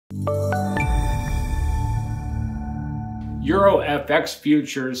Euro FX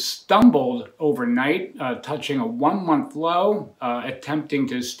futures stumbled overnight, touching a one-month low, attempting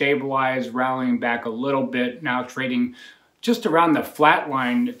to stabilize, rallying back a little bit, now trading just around the flat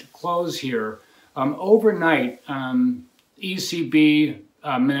line to close here. Overnight, ECB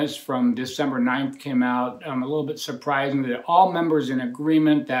minutes from December 9th came out, a little bit surprising that all members in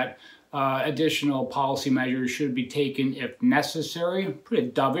agreement that additional policy measures should be taken if necessary.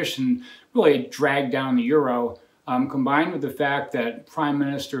 Pretty dovish and really dragged down the euro. Combined with the fact that Prime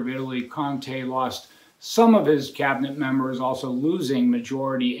Minister of Italy, Conte, lost some of his cabinet members, also losing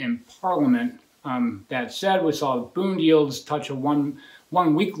majority in Parliament. That said, we saw bond yields touch a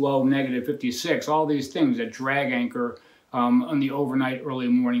one-week low, negative 56. All these things that drag anchor on the overnight early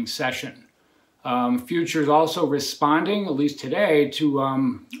morning session. Futures also responding, at least today,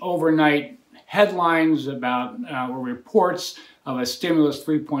 to overnight headlines about or reports of a stimulus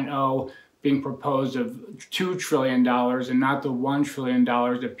 3.0 being proposed of $2 trillion and not the $1 trillion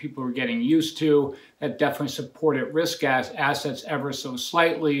that people are getting used to. That definitely supported risk assets ever so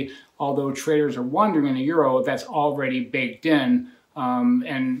slightly, although traders are wondering in the euro if that's already baked in,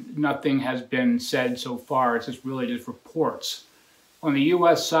 and nothing has been said so far. It's just really just reports. On the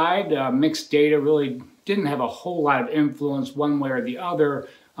U.S. side, mixed data really didn't have a whole lot of influence one way or the other,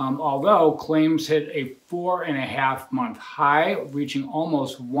 although claims hit a 4.5-month high, reaching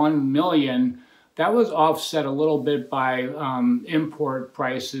almost 1 million. That was offset a little bit by import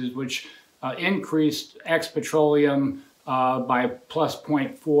prices, which increased ex-petroleum by plus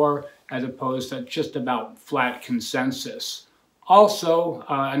 0.4 as opposed to just about flat consensus. Also,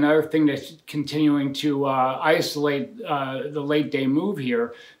 another thing that's continuing to isolate the late day move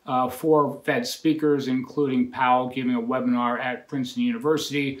here, 4 Fed speakers, including Powell giving a webinar at Princeton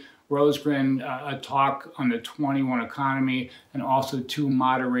University, Rosegren a talk on the 21 economy, and also 2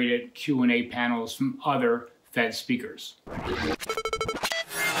 moderated Q&A panels from other Fed speakers.